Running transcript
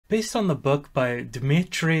Based on the book by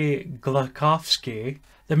Dmitry Glukhovsky,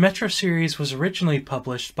 the Metro series was originally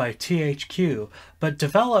published by THQ, but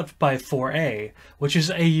developed by S.T.A.L.K.E.R, which is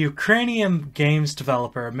a Ukrainian games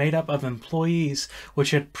developer made up of employees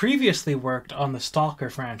which had previously worked on the S.T.A.L.K.E.R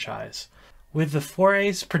franchise. With the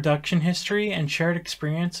S.T.A.L.K.E.'s production history and shared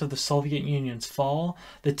experience of the Soviet Union's fall,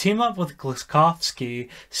 the team-up with Glukhovsky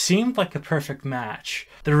seemed like a perfect match.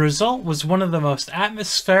 The result was one of the most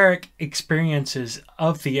atmospheric experiences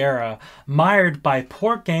of the era, mired by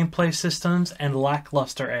poor gameplay systems and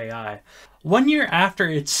lackluster AI. 1 year after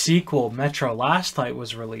its sequel, Metro Last Light,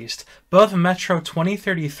 was released, both Metro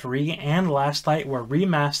 2033 and Last Light were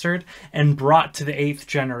remastered and brought to the 8th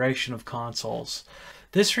generation of consoles.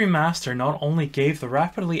 This remaster not only gave the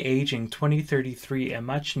rapidly aging 2033 a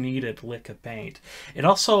much-needed lick of paint, it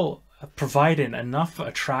also provided enough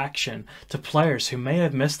attraction to players who may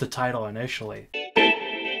have missed the title initially.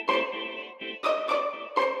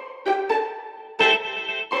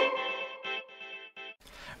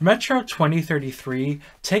 Metro 2033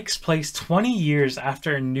 takes place 20 years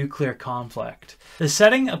after a nuclear conflict. The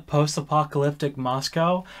setting of post-apocalyptic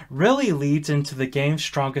Moscow really leads into the game's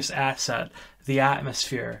strongest asset, the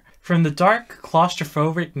atmosphere. From the dark,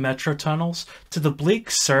 claustrophobic metro tunnels to the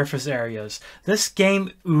bleak surface areas, this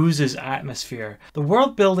game oozes atmosphere. The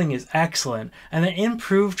world building is excellent, and the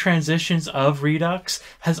improved transitions of Redux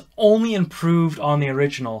has only improved on the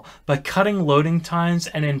original by cutting loading times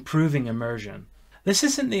and improving immersion. This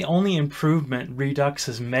isn't the only improvement Redux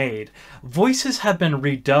has made. Voices have been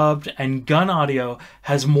redubbed and gun audio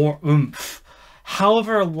has more oomph.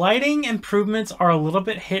 However, lighting improvements are a little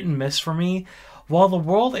bit hit and miss for me. While the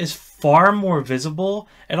world is far more visible,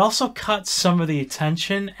 it also cuts some of the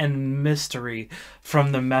attention and mystery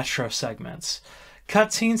from the Metro segments.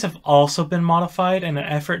 Cutscenes have also been modified in an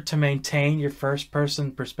effort to maintain your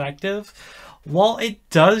first-person perspective. While it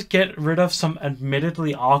does get rid of some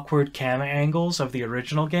admittedly awkward camera angles of the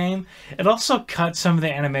original game, it also cuts some of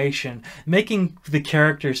the animation, making the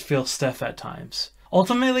characters feel stiff at times.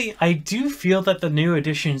 Ultimately, I do feel that the new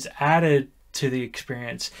additions added to the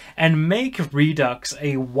experience and make Redux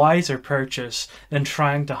a wiser purchase than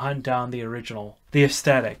trying to hunt down the original. The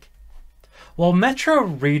aesthetic. While Metro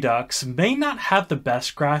Redux may not have the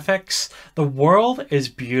best graphics, the world is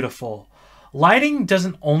beautiful. Lighting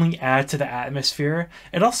doesn't only add to the atmosphere,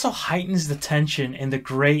 it also heightens the tension in the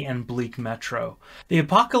gray and bleak metro. The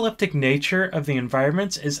apocalyptic nature of the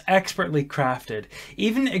environments is expertly crafted,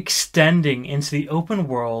 even extending into the open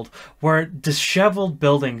world where disheveled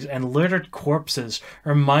buildings and littered corpses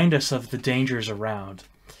remind us of the dangers around.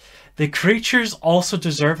 The creatures also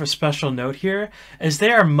deserve a special note here, as they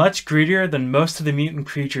are much greedier than most of the mutant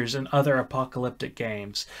creatures in other apocalyptic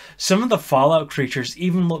games. Some of the Fallout creatures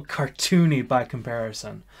even look cartoony by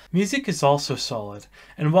comparison. Music is also solid,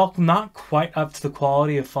 and while not quite up to the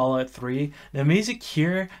quality of Fallout 3, the music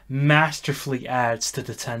here masterfully adds to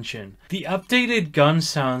the tension. The updated gun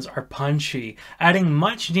sounds are punchy, adding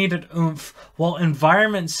much needed oomph, while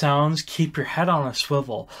environment sounds keep your head on a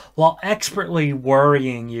swivel, while expertly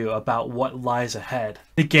worrying you about what lies ahead.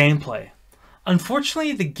 The gameplay.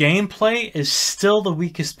 Unfortunately, the gameplay is still the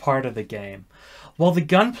weakest part of the game. While the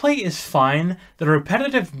gunplay is fine, the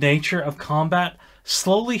repetitive nature of combat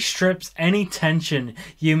slowly strips any tension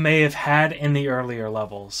you may have had in the earlier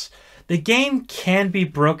levels. The game can be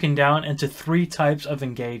broken down into 3 types of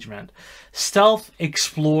engagement: stealth,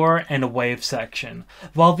 explore, and a wave section.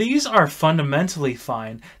 While these are fundamentally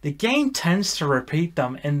fine, the game tends to repeat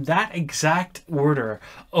them in that exact order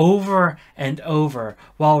over and over,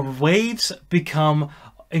 while waves become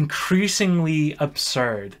increasingly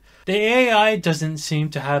absurd. The AI doesn't seem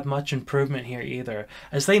to have much improvement here either,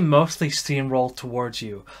 as they mostly steamroll towards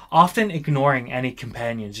you, often ignoring any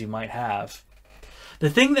companions you might have. The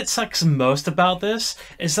thing that sucks most about this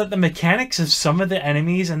is that the mechanics of some of the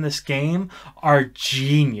enemies in this game are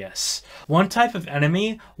genius. One type of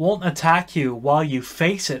enemy won't attack you while you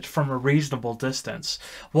face it from a reasonable distance,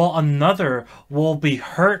 while another will be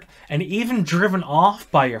hurt and even driven off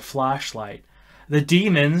by your flashlight. The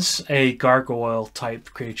demons, a gargoyle-type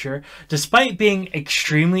creature, despite being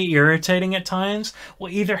extremely irritating at times, will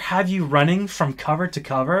either have you running from cover to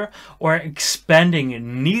cover or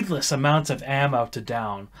expending needless amounts of ammo to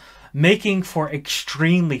down, making for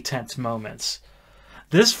extremely tense moments.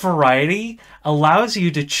 This variety allows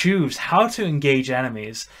you to choose how to engage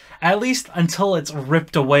enemies, at least until it's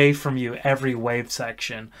ripped away from you every wave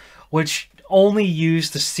section, which only use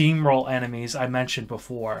the steamroll enemies I mentioned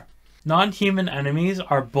before. Non-human enemies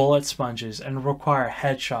are bullet sponges and require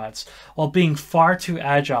headshots, while being far too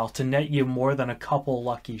agile to net you more than a couple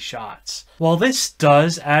lucky shots. While this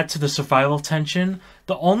does add to the survival tension,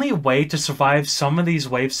 The only way to survive some of these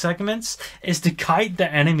wave segments is to kite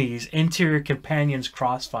the enemies into your companion's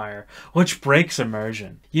crossfire, which breaks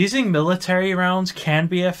immersion. Using military rounds can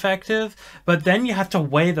be effective, but then you have to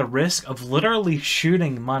weigh the risk of literally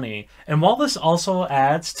shooting money. And while this also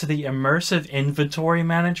adds to the immersive inventory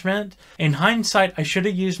management, in hindsight I should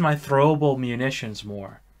have used my throwable munitions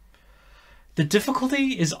more. The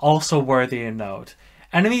difficulty is also worthy of note.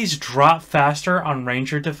 Enemies drop faster on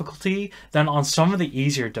Ranger difficulty than on some of the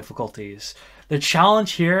easier difficulties. The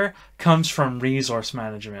challenge here comes from resource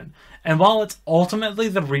management, and while it's ultimately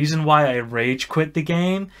the reason why I rage quit the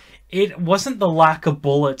game, it wasn't the lack of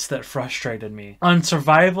bullets that frustrated me. On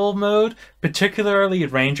survival mode, particularly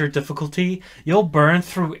Ranger difficulty, you'll burn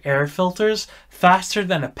through air filters faster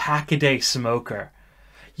than a pack-a-day smoker.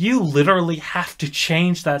 You literally have to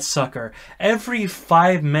change that sucker every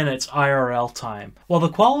 5 minutes IRL time. While the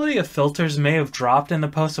quality of filters may have dropped in the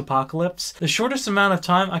post-apocalypse, the shortest amount of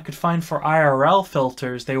time I could find for IRL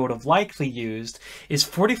filters they would have likely used is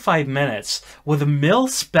 45 minutes, with a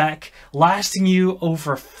mil-spec lasting you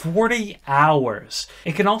over 40 hours.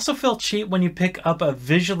 It can also feel cheap when you pick up a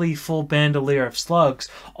visually full bandolier of slugs,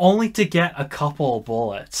 only to get a couple of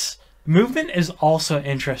bullets. Movement is also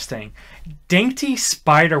interesting. Dainty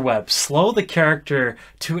spiderwebs slow the character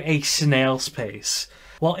to a snail's pace.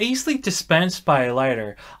 While easily dispensed by a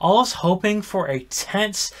lighter, I was hoping for a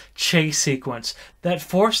tense chase sequence that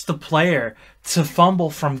forced the player to fumble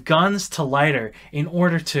from guns to lighter in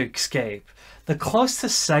order to escape. The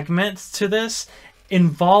closest segment to this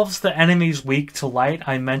involves the enemies weak to light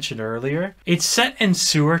I mentioned earlier. It's set in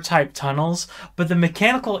sewer type tunnels, but the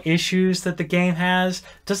mechanical issues that the game has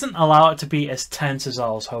doesn't allow it to be as tense as I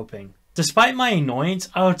was hoping. Despite my annoyance,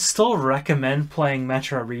 I would still recommend playing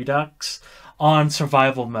Metro Redux on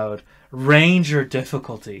survival mode, Ranger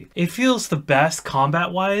difficulty. It feels the best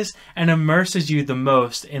combat wise and immerses you the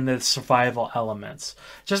most in the survival elements.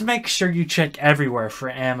 Just make sure you check everywhere for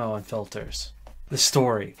ammo and filters. The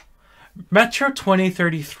story. Metro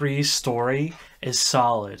 2033's story is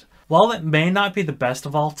solid. While it may not be the best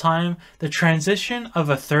of all time, the transition of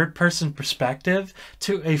a third-person perspective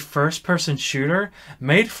to a first-person shooter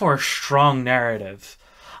made for a strong narrative.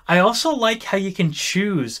 I also like how you can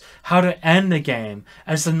choose how to end the game,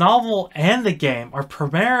 as the novel and the game are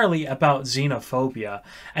primarily about xenophobia,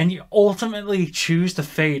 and you ultimately choose the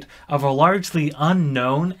fate of a largely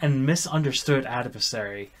unknown and misunderstood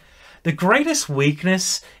adversary. The greatest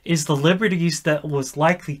weakness is the liberties that was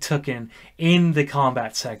likely taken in the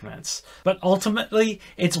combat segments, but ultimately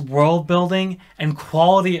its world building and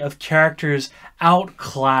quality of characters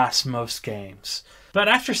outclass most games. But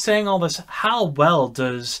after saying all this, how well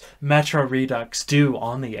does Metro Redux do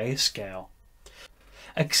on the A scale?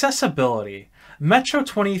 Accessibility. Metro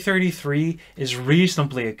 2033 is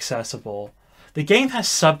reasonably accessible. The game has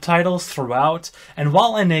subtitles throughout, and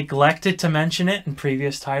while I neglected to mention it in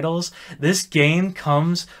previous titles, this game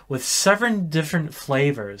comes with 7 different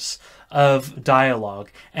flavors of dialogue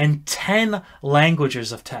and 10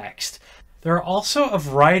 languages of text. There are also a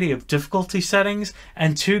variety of difficulty settings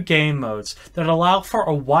and 2 game modes that allow for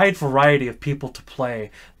a wide variety of people to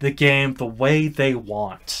play the game the way they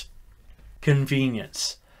want.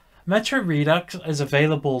 Convenience. Metro Redux is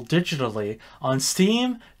available digitally on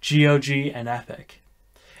Steam, GOG, and Epic.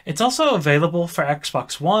 It's also available for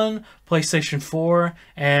Xbox One, PlayStation 4,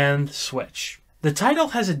 and Switch. The title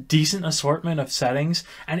has a decent assortment of settings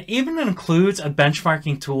and even includes a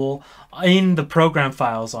benchmarking tool in the program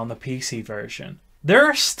files on the PC version. There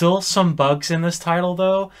are still some bugs in this title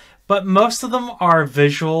though, but most of them are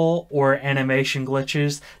visual or animation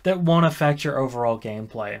glitches that won't affect your overall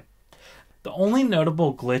gameplay. The only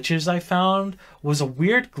notable glitches I found was a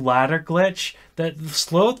weird ladder glitch that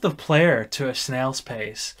slowed the player to a snail's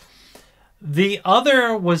pace. The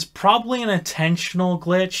other was probably an intentional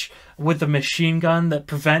glitch with a machine gun that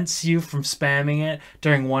prevents you from spamming it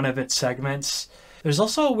during one of its segments. There's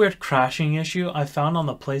also a weird crashing issue I found on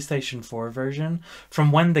the PlayStation 4 version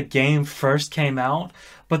from when the game first came out,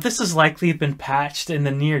 but this has likely been patched in the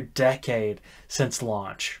near decade since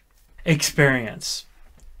launch. Experience.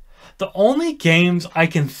 The only games I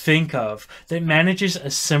can think of that manages a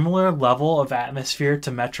similar level of atmosphere to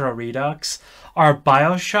Metro Redux are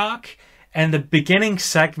BioShock and the beginning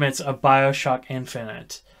segments of BioShock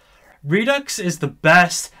Infinite. Redux is the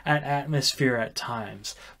best at atmosphere at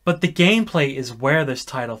times, but the gameplay is where this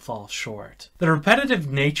title falls short. The repetitive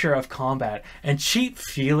nature of combat and cheap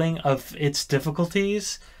feeling of its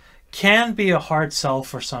difficulties can be a hard sell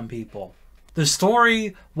for some people. The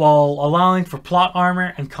story, while allowing for plot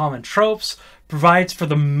armor and common tropes, provides for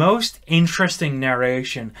the most interesting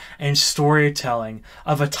narration and storytelling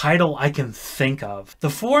of a title I can think of. The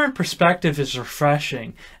foreign perspective is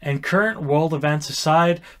refreshing, and current world events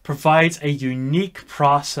aside, provides a unique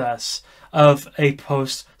process of a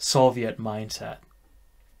post-Soviet mindset.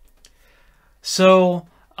 So,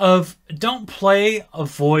 of don't play,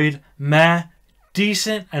 avoid, meh,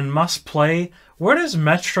 decent, and must play, where does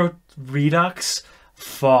Metro Redux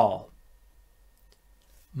fall?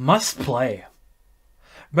 Must play.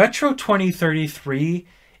 Metro 2033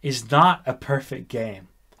 is not a perfect game.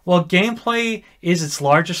 While gameplay is its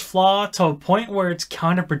largest flaw to a point where it's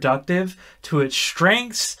counterproductive to its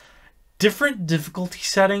strengths, different difficulty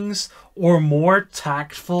settings or more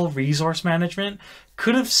tactful resource management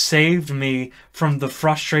could have saved me from the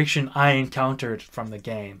frustration I encountered from the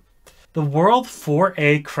game. The world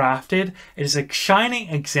S.T.A.L.K.E.R crafted is a shining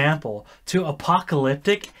example to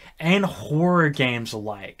apocalyptic and horror games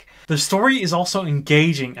alike. The story is also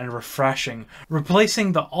engaging and refreshing,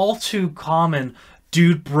 replacing the all too common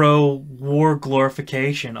dude bro war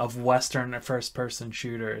glorification of Western first-person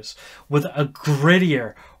shooters with a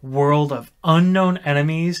grittier world of unknown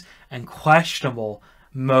enemies and questionable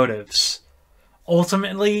motives.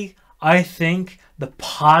 Ultimately, I think the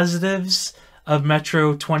positives of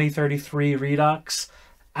Metro 2033 Redux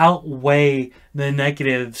outweigh the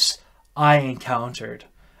negatives I encountered,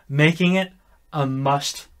 making it a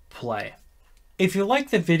must-play. If you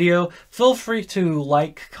liked the video, feel free to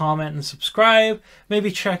like, comment, and subscribe. Maybe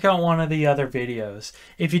check out one of the other videos.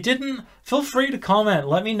 If you didn't, feel free to comment.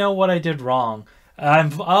 Let me know what I did wrong. I'm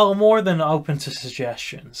more than open to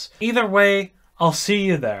suggestions. Either way, I'll see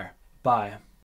you there. Bye.